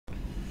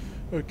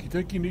Okie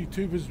dokie,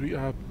 YouTubers, we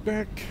are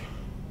back.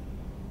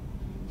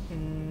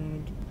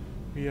 And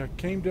we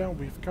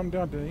we've come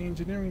down to the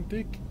engineering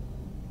deck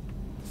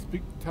to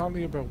speak to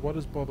Tali about what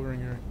is bothering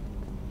her.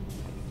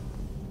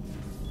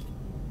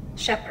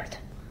 Shepard,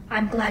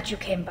 I'm glad you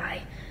came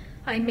by.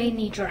 I may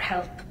need your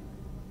help.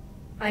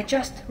 I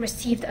just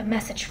received a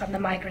message from the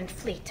migrant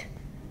fleet.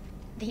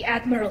 The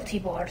Admiralty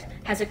Board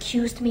has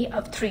accused me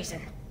of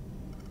treason.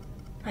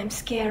 I'm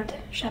scared,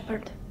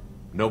 Shepard.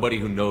 Nobody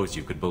who knows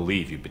you could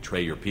believe you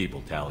betray your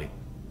people, Tali.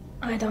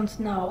 I don't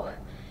know.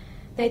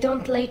 They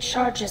don't lay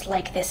charges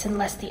like this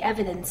unless the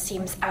evidence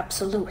seems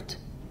absolute.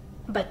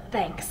 But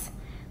thanks.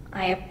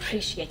 I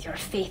appreciate your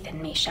faith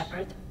in me,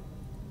 Shepard.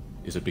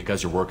 Is it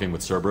because you're working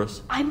with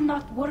Cerberus? I'm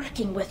not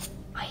working with...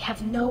 I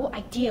have no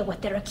idea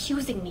what they're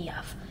accusing me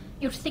of.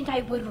 You'd think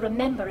I would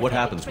remember... What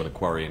happens when a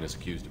Quarian is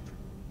accused of...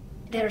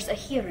 There's a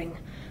hearing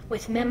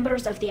with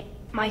members of the...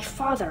 My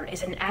father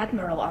is an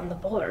admiral on the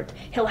board.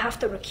 He'll have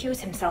to recuse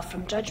himself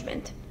from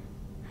judgment.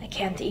 I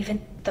can't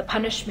even... The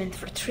punishment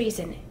for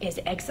treason is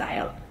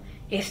exile.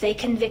 If they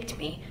convict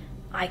me,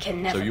 I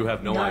can never... So you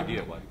have no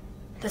idea what...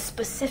 The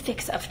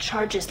specifics of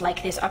charges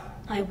like this are...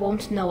 I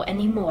won't know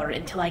any more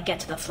until I get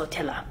to the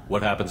flotilla.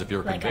 What happens if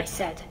you're convicted? Like I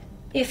said,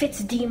 if it's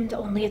deemed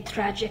only a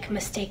tragic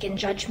mistake in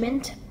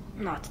judgment,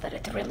 not that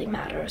it really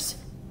matters.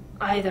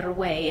 Either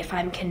way, if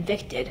I'm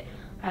convicted,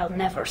 I'll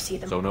never see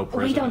them. So no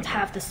prison? We don't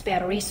have the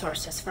spare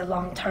resources for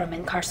long-term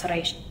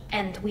incarceration,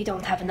 and we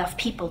don't have enough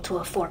people to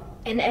afford.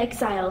 An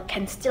exile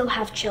can still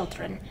have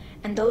children,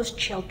 and those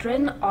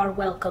children are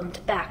welcomed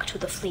back to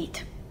the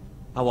fleet.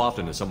 How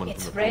often is someone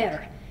It's from the fleet?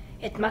 rare.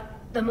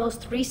 The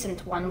most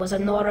recent one was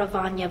Anora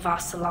Vanya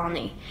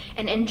Vasilani,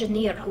 an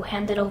engineer who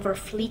handed over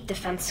fleet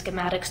defense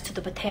schematics to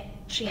the Batarians.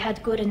 She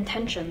had good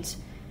intentions.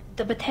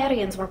 The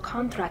Batarians were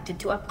contracted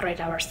to upgrade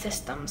our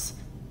systems,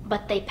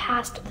 but they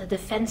passed the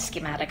defense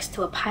schematics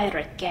to a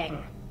pirate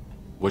gang.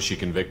 Was she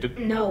convicted?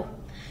 No.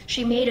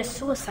 She made a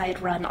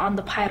suicide run on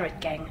the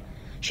pirate gang.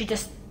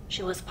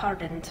 She was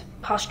pardoned,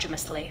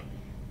 posthumously.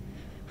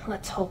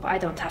 Let's hope I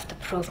don't have to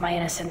prove my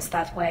innocence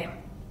that way.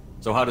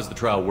 So how does the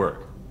trial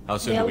work? How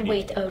soon do we They'll need...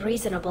 wait a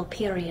reasonable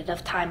period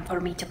of time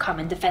for me to come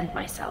and defend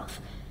myself.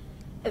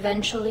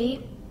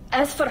 Eventually,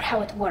 as for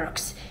how it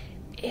works,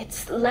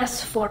 it's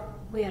less for...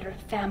 We're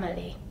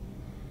family.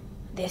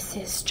 This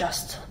is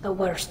just the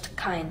worst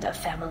kind of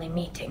family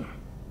meeting.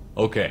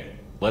 Okay,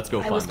 let's go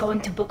find I was them.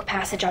 going to book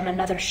passage on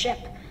another ship.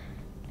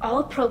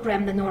 I'll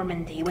program the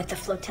Normandy with the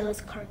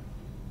flotilla's card.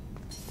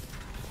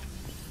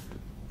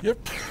 Yep.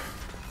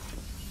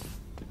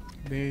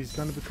 He's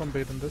gonna become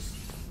bait in this.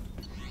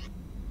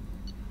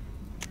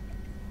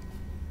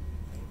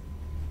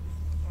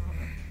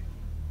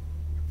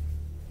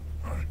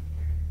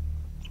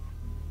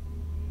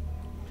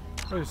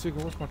 Wait a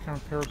second, what's my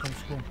current Paragon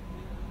score?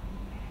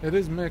 It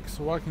is mixed,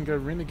 so I can go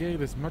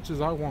Renegade as much as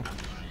I want.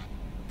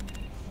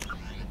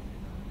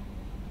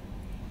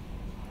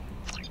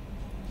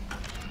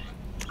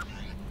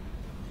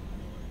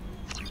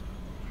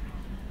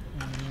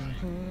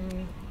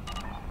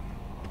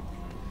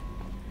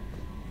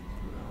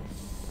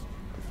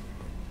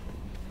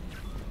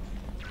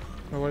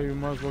 No way, we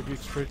might as well get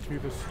straight through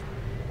this.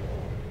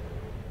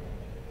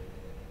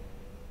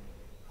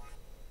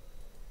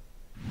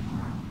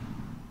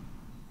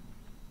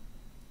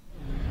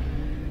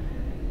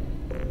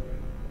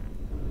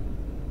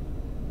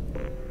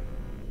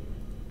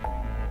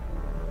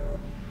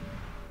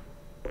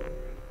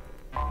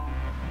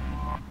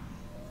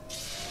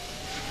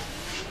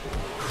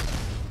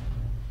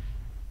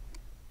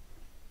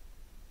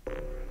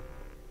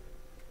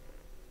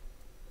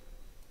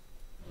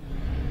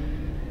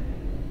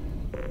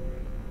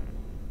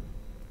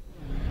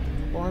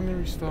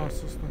 Binary star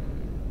system.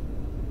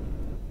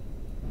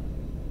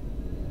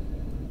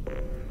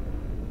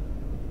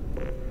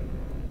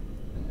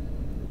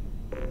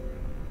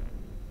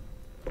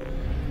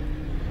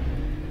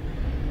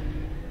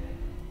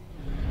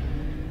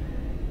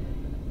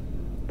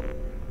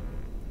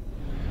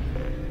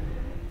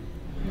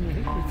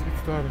 Let's get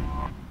started.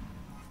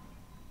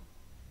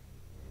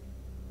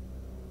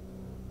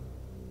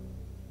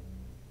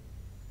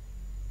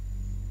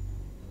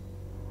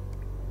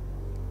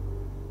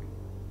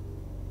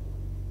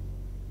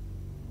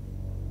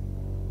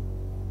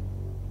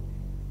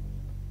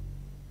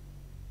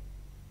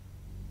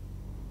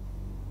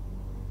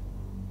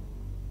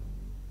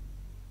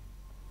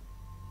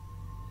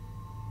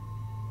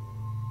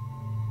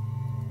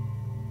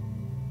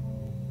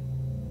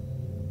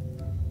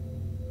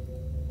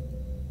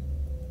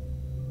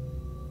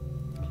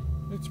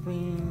 Let's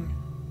bring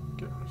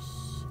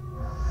gas.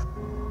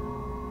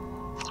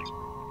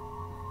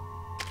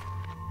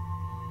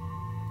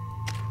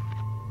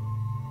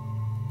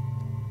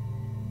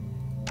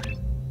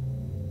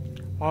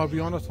 I'll be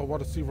honest, I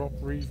want to see what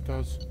Reeve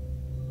does.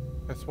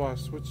 That's why I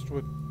switched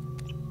with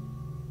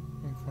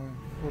from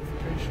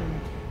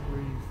fortification to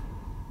Reeve.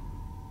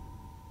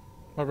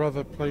 My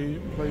brother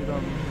played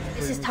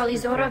This is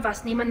Talizora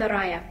Vasnima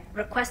Naraya,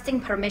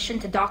 requesting permission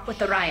to dock with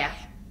the Raya.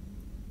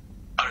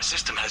 Our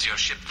system has your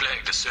ship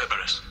flagged as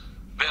Cerberus.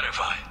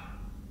 Verify.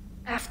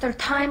 After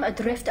time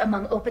adrift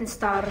among open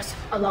stars,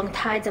 along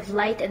tides of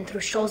light and through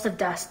shoals of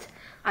dust,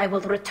 I will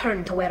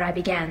return to where I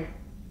began.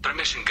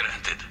 Permission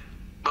granted.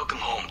 Welcome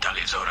home,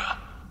 Talizora.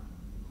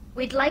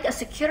 We'd like a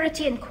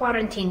security and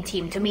quarantine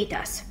team to meet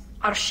us.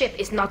 Our ship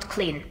is not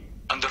clean.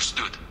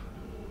 Understood.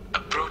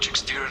 Approach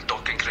exterior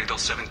docking cradle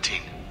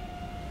 17.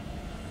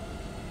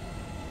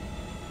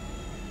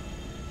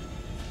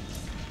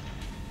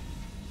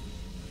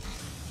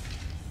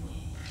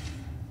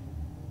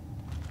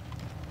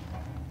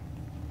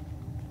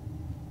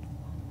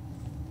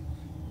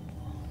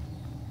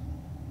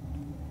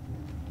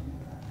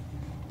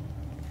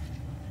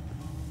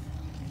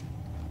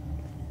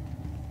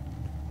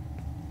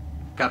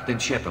 Captain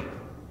Shepard,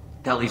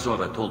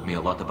 Talizora told me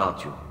a lot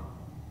about you.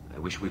 I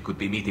wish we could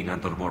be meeting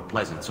under more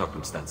pleasant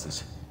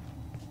circumstances.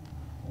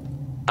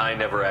 I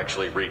never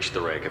actually reached the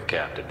rank of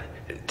captain.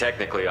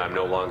 Technically, I'm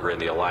no longer in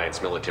the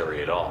Alliance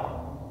military at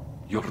all.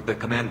 You're the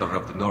commander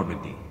of the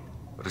Normandy,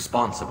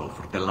 responsible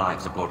for the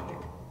lives aborted.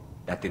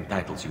 That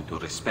entitles you to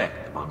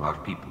respect among our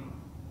people.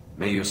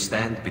 May you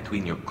stand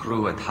between your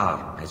crew and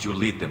harm as you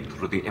lead them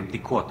through the empty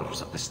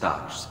quarters of the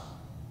stars.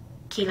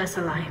 Kila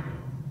Salai.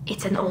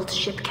 It's an old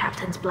ship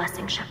captain's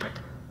blessing, Shepard.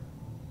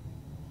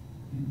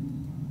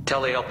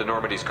 Tali helped the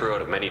Normandy's crew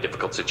out of many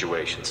difficult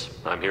situations.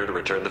 I'm here to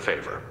return the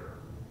favor.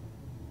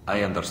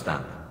 I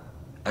understand.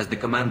 As the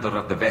commander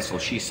of the vessel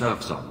she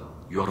serves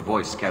on, your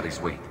voice carries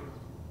weight.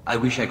 I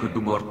wish I could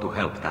do more to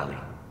help Tali.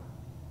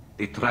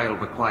 The trial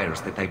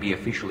requires that I be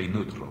officially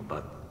neutral,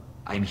 but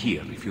I'm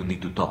here if you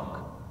need to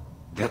talk.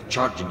 They're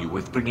charging you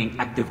with bringing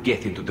active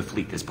Geth into the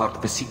fleet as part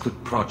of a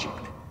secret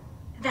project.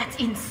 That's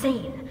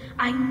insane.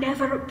 I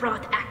never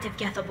brought active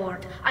Geth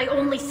aboard. I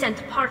only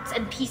sent parts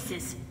and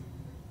pieces.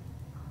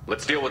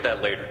 Let's deal with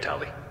that later,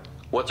 Tali.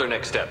 What's our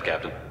next step,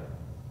 Captain?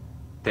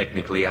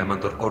 Technically, I'm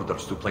under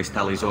orders to place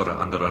Talizora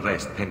under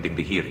arrest pending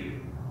the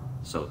hearing.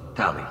 So,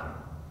 Tali,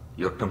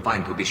 you're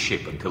confined to this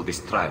ship until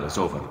this trial is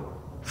over.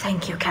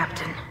 Thank you,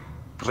 Captain.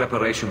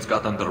 Preparations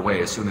got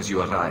underway as soon as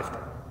you arrived.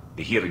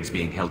 The hearing's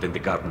being held in the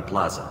Garden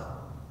Plaza.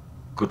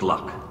 Good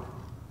luck.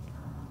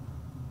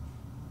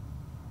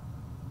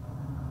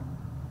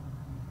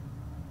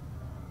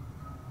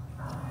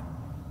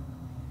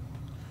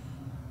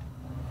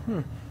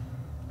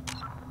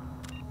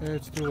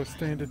 Let's do a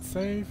standard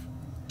save.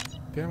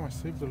 Damn, I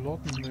saved a lot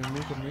in the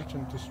Mega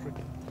Merchant District.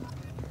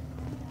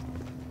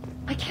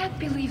 I can't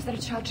believe they're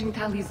charging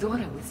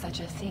Talizora with such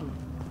a thing.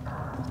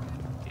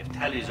 If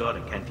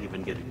Talizora can't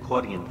even get a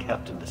Quarian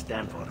captain to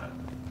stand for her,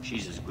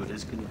 she's as good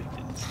as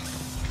convicted.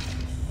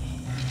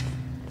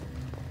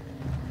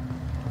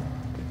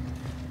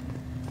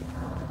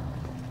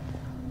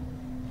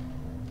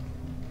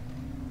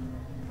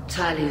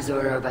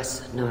 Talizora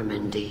of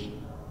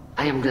Normandy.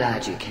 I am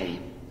glad you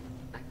came.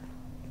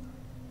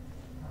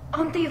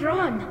 Auntie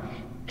Ron!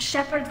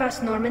 Shepard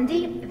Vas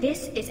Normandy,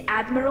 this is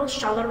Admiral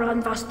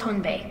Shalaran Vas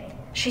Tonbe.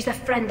 She's a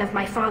friend of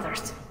my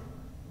father's.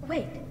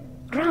 Wait,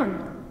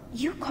 Ron,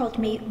 you called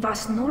me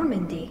Vas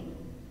Normandy.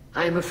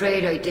 I'm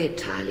afraid I did,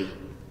 Tali.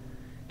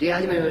 The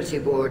Admiralty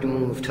Board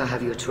moved to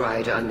have you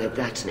tried under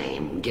that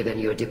name, given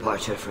your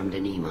departure from the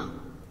Nima.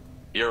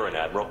 You're an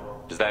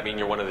admiral. Does that mean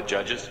you're one of the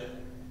judges?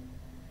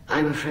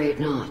 I'm afraid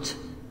not.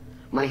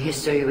 My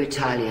history with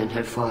Tali and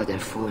her father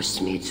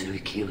forced me to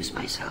recuse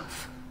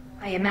myself.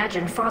 I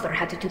imagine father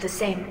had to do the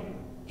same.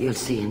 You'll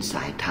see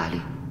inside,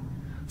 Tali.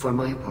 For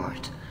my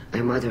part,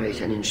 I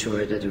moderate and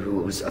ensure that the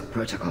rules of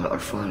protocol are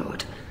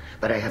followed,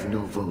 but I have no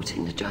vote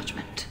in the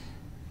judgment.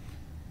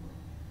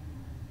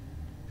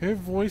 Her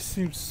voice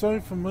seems so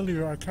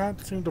familiar, I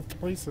can't seem to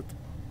place it.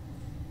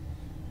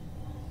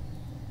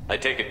 I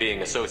take it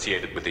being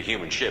associated with the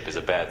human ship is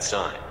a bad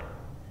sign.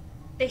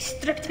 They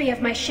stripped me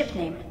of my ship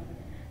name.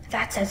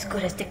 That's as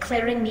good as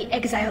declaring me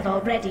exiled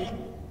already.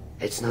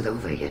 It's not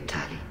over yet,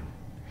 Tali.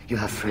 You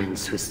have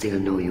friends who still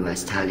know you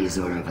as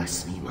Talizora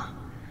Vas Nima.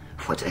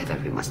 Whatever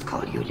we must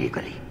call you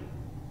legally.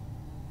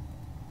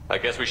 I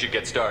guess we should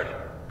get started.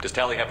 Does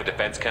Tali have a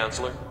defense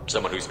counselor?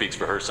 Someone who speaks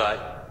for her side?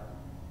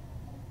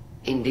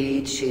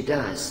 Indeed she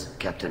does,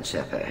 Captain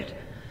Shepard.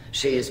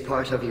 She is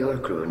part of your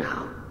crew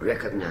now,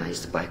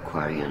 recognized by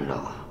Quarian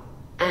law.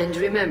 And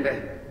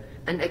remember,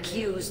 an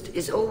accused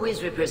is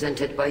always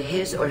represented by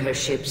his or her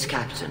ship's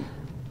captain.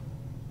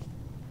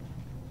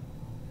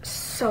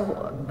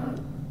 So,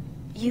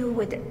 you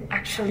would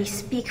actually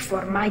speak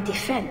for my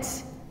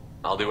defense?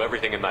 I'll do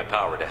everything in my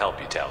power to help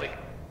you, Tali.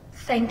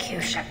 Thank you,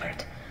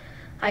 Shepard.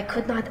 I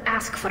could not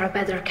ask for a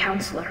better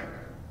counselor.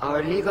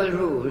 Our legal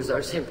rules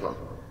are simple.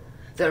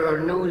 There are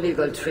no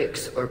legal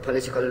tricks or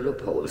political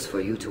loopholes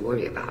for you to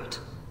worry about.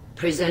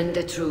 Present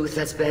the truth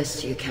as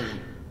best you can.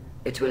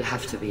 It will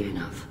have to be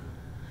enough.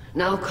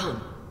 Now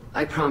come.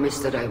 I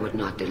promised that I would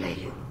not delay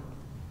you.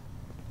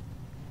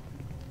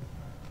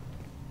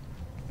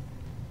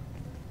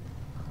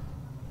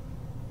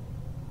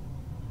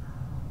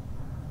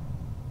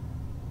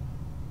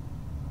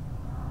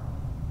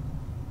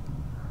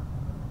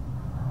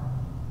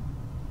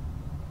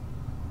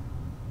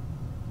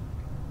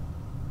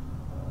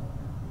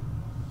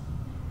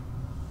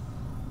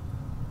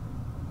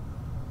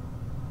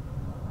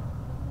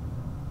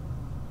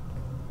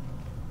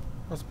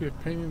 Must be a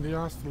pain in the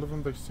ass to live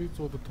in their seats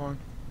all the time.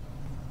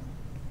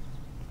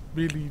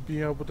 Really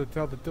be able to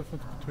tell the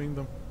difference between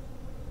them.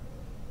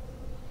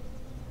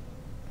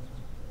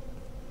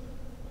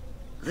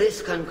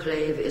 This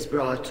conclave is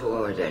brought to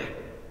order.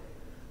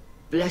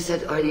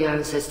 Blessed are the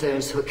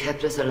ancestors who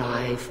kept us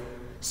alive,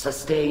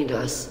 sustained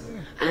us,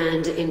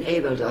 and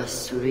enabled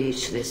us to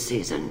reach this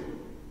season.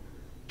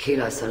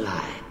 Kill us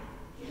alive.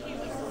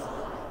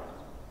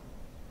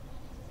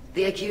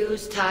 The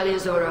accused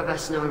Tali'Zorah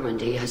Vas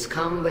Normandy has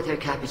come with her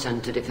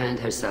captain to defend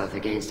herself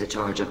against a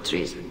charge of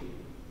treason.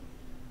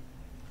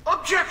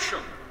 Objection!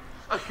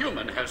 A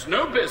human has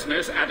no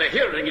business at a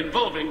hearing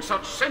involving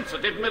such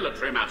sensitive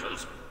military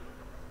matters.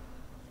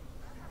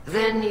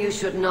 Then you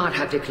should not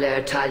have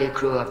declared Tali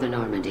crew of the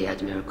Normandy,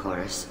 Admiral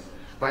Chorus.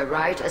 By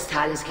right as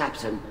Tali's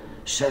captain,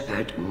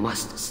 Shepard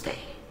must stay.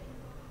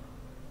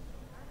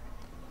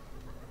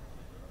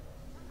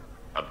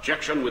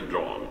 Objection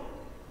withdrawn.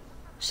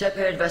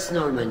 Shepard Vas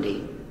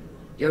Normandy,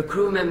 your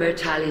crew member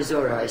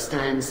Tali'Zorah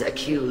stands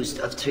accused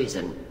of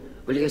treason.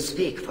 Will you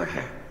speak for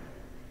her?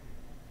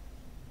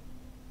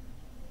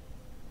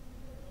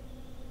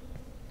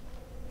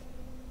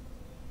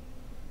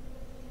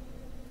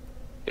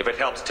 If it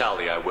helps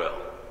Tali, I will.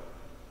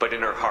 But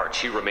in her heart,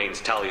 she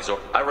remains Tali'Zorah.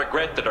 I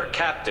regret that our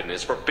captain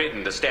is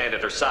forbidden to stand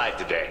at her side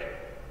today.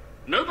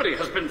 Nobody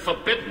has been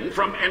forbidden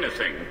from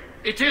anything.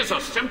 It is a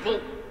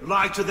simple...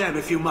 Lie to them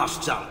if you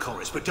must,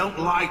 Zalcoris, but don't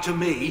lie to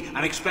me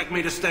and expect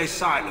me to stay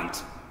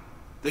silent.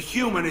 The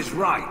human is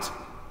right.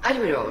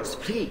 Admirals,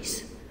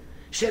 please.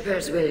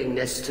 Shepard's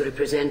willingness to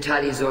represent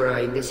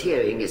Tali'Zorah in this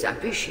hearing is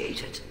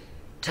appreciated.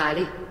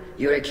 Tali,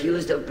 you're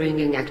accused of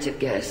bringing active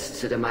guests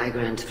to the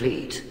migrant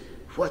fleet.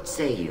 What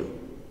say you?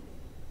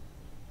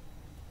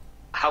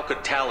 How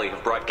could Tali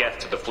have brought Geth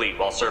to the fleet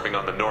while serving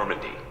on the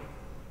Normandy?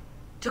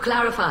 To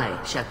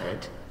clarify,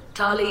 Shepard,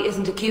 Tali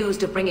isn't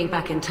accused of bringing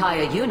back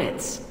entire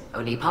units,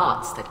 only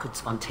parts that could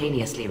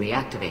spontaneously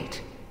reactivate.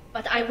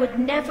 But I would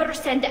never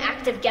send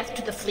active Geth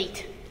to the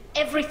fleet.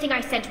 Everything I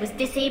sent was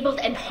disabled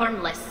and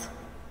harmless.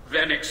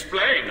 Then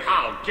explain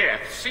how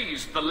Geth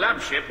seized the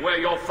lab ship where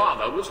your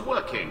father was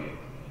working.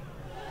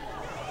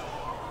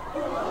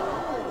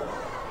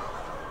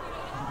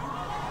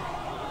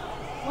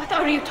 What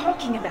are you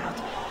talking about?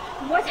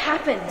 What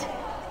happened?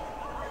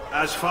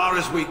 As far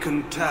as we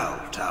can tell,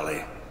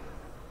 Tali,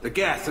 the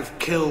Geth have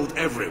killed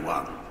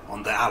everyone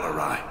on the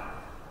Alarai.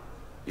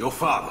 Your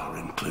father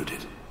included.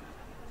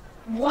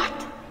 What?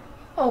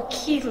 Oh,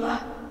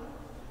 Keela.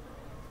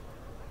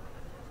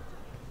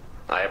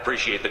 I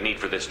appreciate the need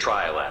for this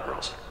trial,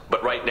 Admirals.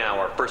 But right now,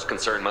 our first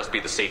concern must be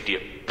the safety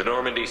of... The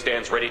Normandy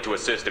stands ready to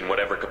assist in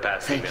whatever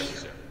capacity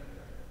necessary.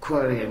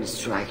 Quarian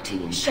strike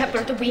team.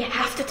 Shepard, we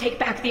have to take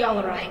back the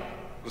Alarai.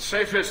 The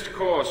safest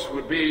course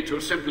would be to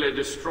simply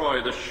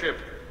destroy the ship.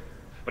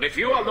 But if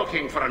you are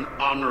looking for an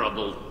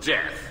honorable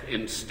death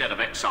instead of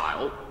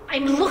exile...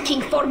 I'm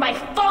looking for my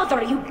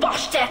father, you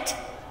Boshtet!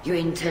 You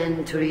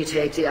intend to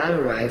retake the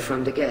Alarai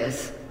from the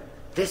Geth?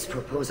 This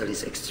proposal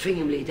is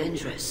extremely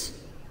dangerous.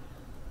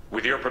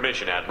 With your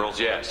permission, Admirals,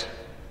 yes.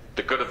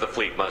 The good of the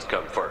fleet must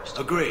come first.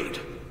 Agreed.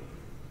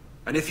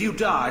 And if you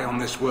die on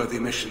this worthy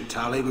mission,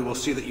 Tali, we will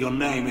see that your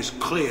name is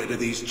cleared of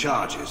these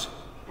charges.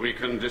 We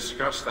can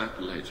discuss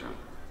that later.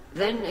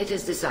 Then it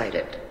is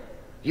decided.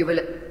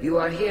 You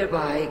are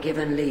hereby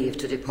given leave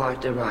to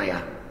depart the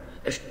Raya.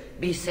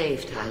 Be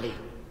safe, Tali.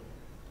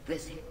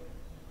 This...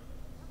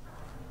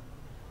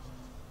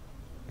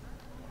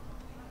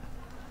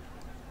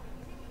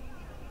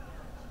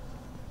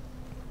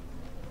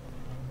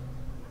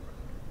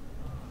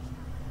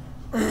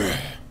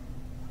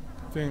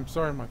 Damn,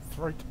 sorry, my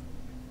throat.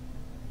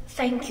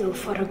 Thank you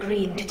for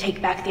agreeing to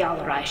take back the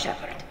Alarai,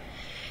 Shepard.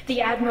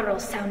 The Admiral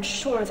sounds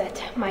sure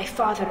that my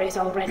father is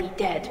already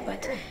dead,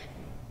 but...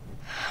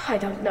 I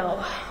don't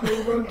know.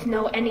 We won't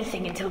know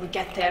anything until we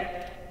get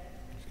there.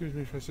 Excuse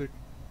me for a sec.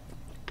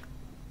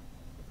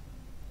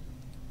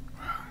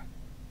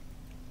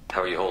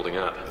 How are you holding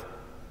up?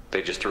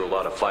 They just threw a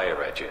lot of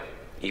fire at you,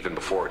 even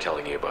before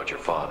telling you about your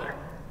father.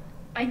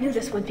 I knew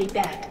this would be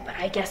bad, but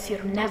I guess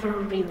you're never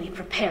really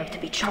prepared to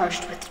be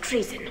charged with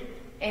treason.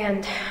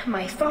 And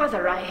my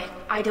father,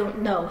 I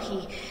don't know.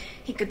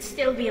 He could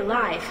still be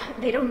alive.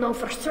 They don't know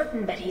for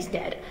certain that he's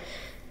dead.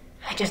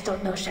 I just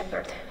don't know,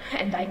 Shepard,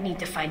 and I need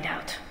to find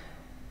out.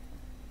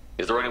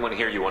 Is there anyone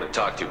here you want to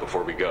talk to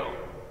before we go?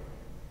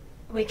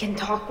 We can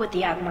talk with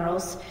the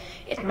Admirals.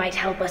 It might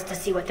help us to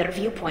see what their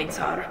viewpoints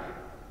are.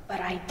 But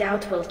I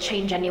doubt we'll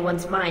change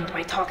anyone's mind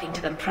by talking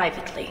to them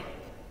privately.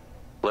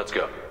 Let's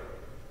go.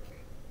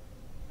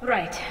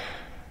 Right.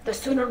 The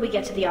sooner we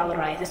get to the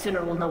Alarai, the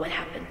sooner we'll know what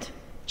happened.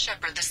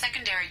 Shepard, the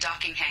secondary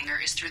docking hangar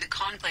is through the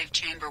conclave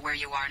chamber where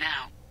you are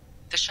now.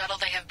 The shuttle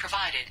they have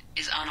provided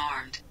is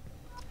unarmed.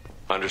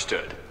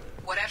 Understood.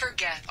 Whatever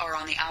Geth are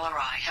on the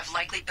Alarai have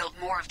likely built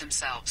more of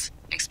themselves.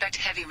 Expect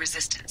heavy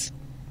resistance.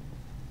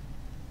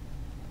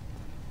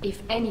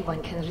 If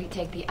anyone can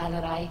retake the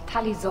Alarai,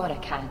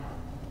 Tali'Zorah can.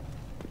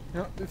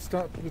 Yeah, let's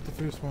start with the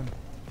first one.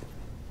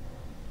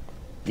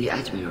 The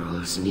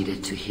Admirals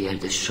needed to hear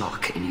the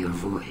shock in your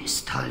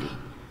voice, Tali.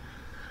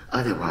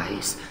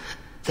 Otherwise,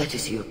 that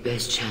is your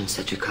best chance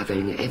at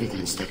recovering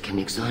evidence that can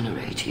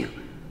exonerate you.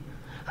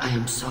 I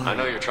am sorry. I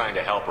know you're trying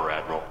to help her,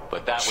 Admiral,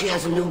 but that was... She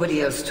has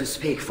nobody else to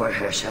speak for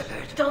her,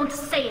 Shepard. Don't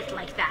say it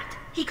like that.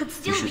 He could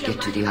still You be should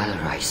get to alive. the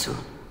Alarai soon.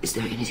 Is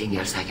there anything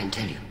else I can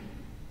tell you?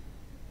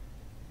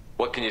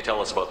 What can you tell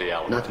us about the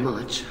Alarai? Not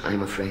much,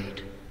 I'm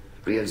afraid.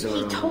 Real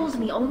Zorro... He told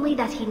me only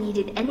that he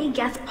needed any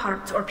Geth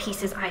parts or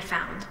pieces I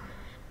found.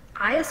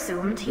 I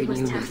assumed he We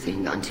was knew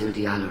nothing until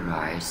the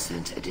Alarai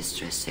sent a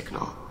distress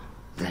signal,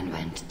 then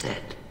went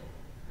dead.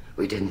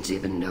 We didn't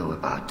even know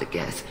about the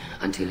Geth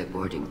until a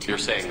boarding team... You're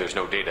saying there's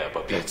no data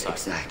about the That's inside?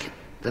 exactly.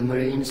 The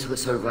Marines who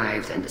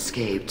survived and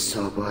escaped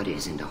saw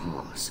bodies in the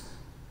halls.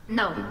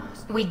 No,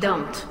 we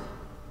don't.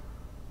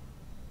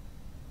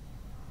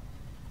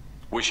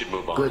 We should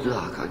move on. Good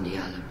luck on the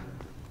Alarai.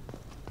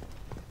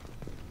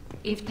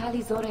 If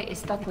Tali Zora is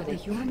stuck with a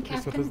human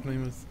That's what his captain,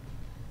 name is.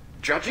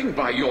 Judging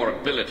by your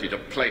ability to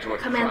play to a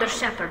Commander crowd...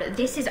 Shepard,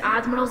 this is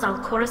Admiral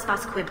Zalkoris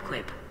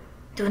Vasquibquib.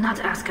 Do not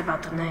ask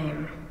about the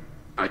name.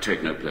 I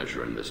take no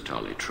pleasure in this,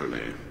 Tali,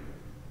 truly.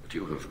 But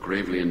you have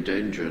gravely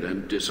endangered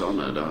and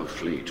dishonored our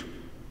fleet.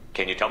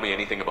 Can you tell me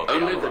anything about the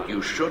Only Alarai? that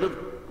you should have,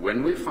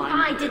 when we find...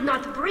 I did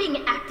not bring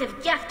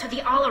active Geth to the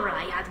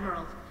Alarai,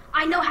 Admiral.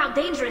 I know how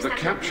dangerous The that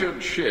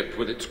captured ship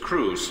with its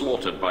crew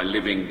slaughtered by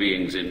living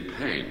beings in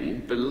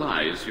pain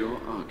belies your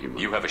argument.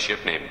 You have a ship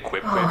named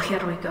Quip Oh, Quip.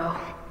 here we go.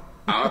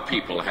 Our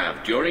people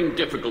have, during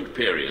difficult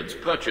periods,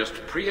 purchased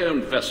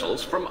pre-owned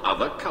vessels from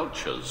other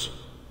cultures.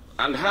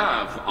 And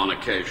have, on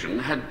occasion,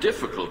 had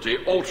difficulty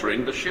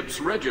altering the ship's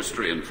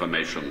registry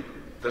information.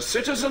 The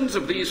citizens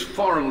of these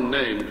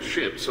foreign-named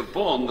ships have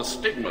borne the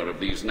stigma of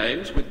these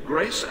names with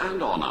grace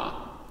and honor.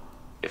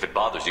 If it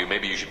bothers you,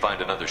 maybe you should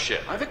find another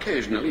ship. I've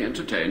occasionally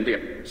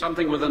entertained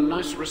something with a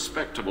nice,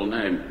 respectable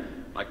name,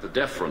 like the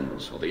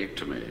Defrons or the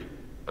Ictomy.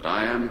 But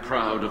I am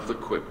proud of the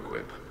Quip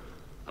Quip,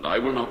 and I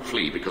will not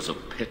flee because of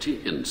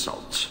petty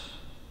insults.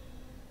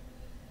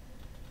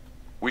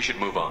 We should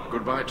move on.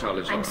 Goodbye,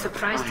 Tali Zora. I'm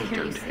surprised to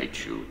hear you I say- don't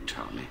hate you,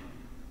 Tali.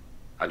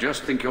 I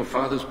just think your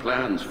father's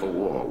plans for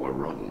war were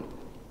wrong.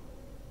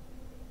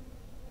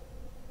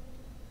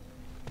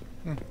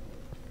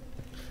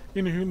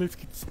 Anywho, let's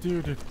get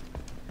started.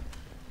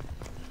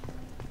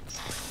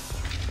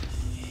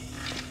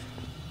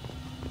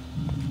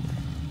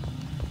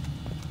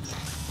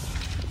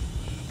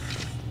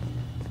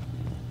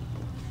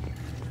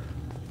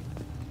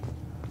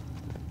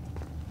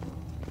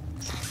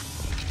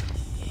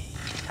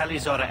 Tali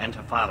Zora and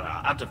her father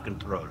are out of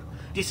control.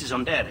 This is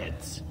on their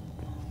heads.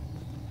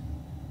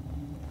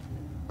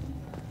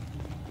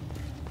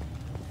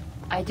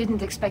 I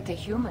didn't expect a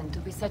human to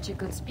be such a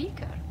good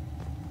speaker.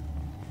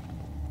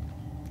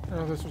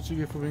 Oh, that's what you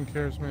get for being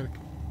charismatic.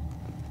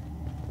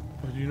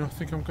 What do you not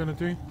think I'm gonna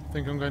do? I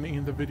think I'm gonna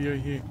end the video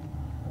here.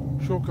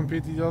 Short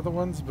compared to the other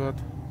ones, but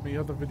the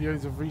other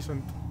videos of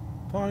recent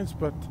times,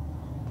 but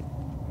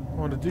I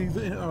want to do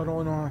the... I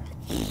don't want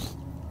to...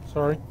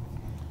 Sorry.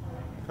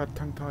 Got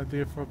tongue-tied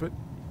there for a bit.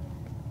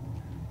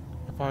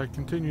 If I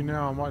continue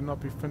now, I might not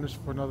be finished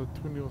for another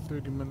 20 or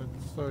 30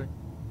 minutes, so...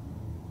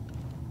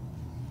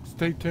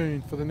 Stay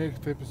tuned for the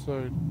next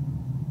episode.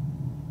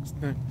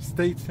 No,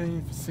 stay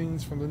tuned for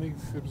scenes from the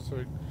next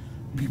episode.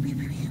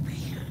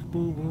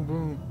 Boom, boom,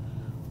 boom.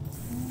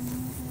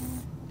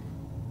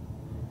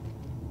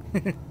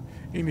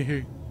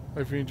 Anywho,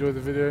 hope you enjoyed the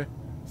video.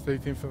 Stay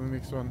tuned for the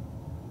next one.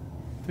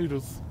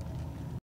 Toodles.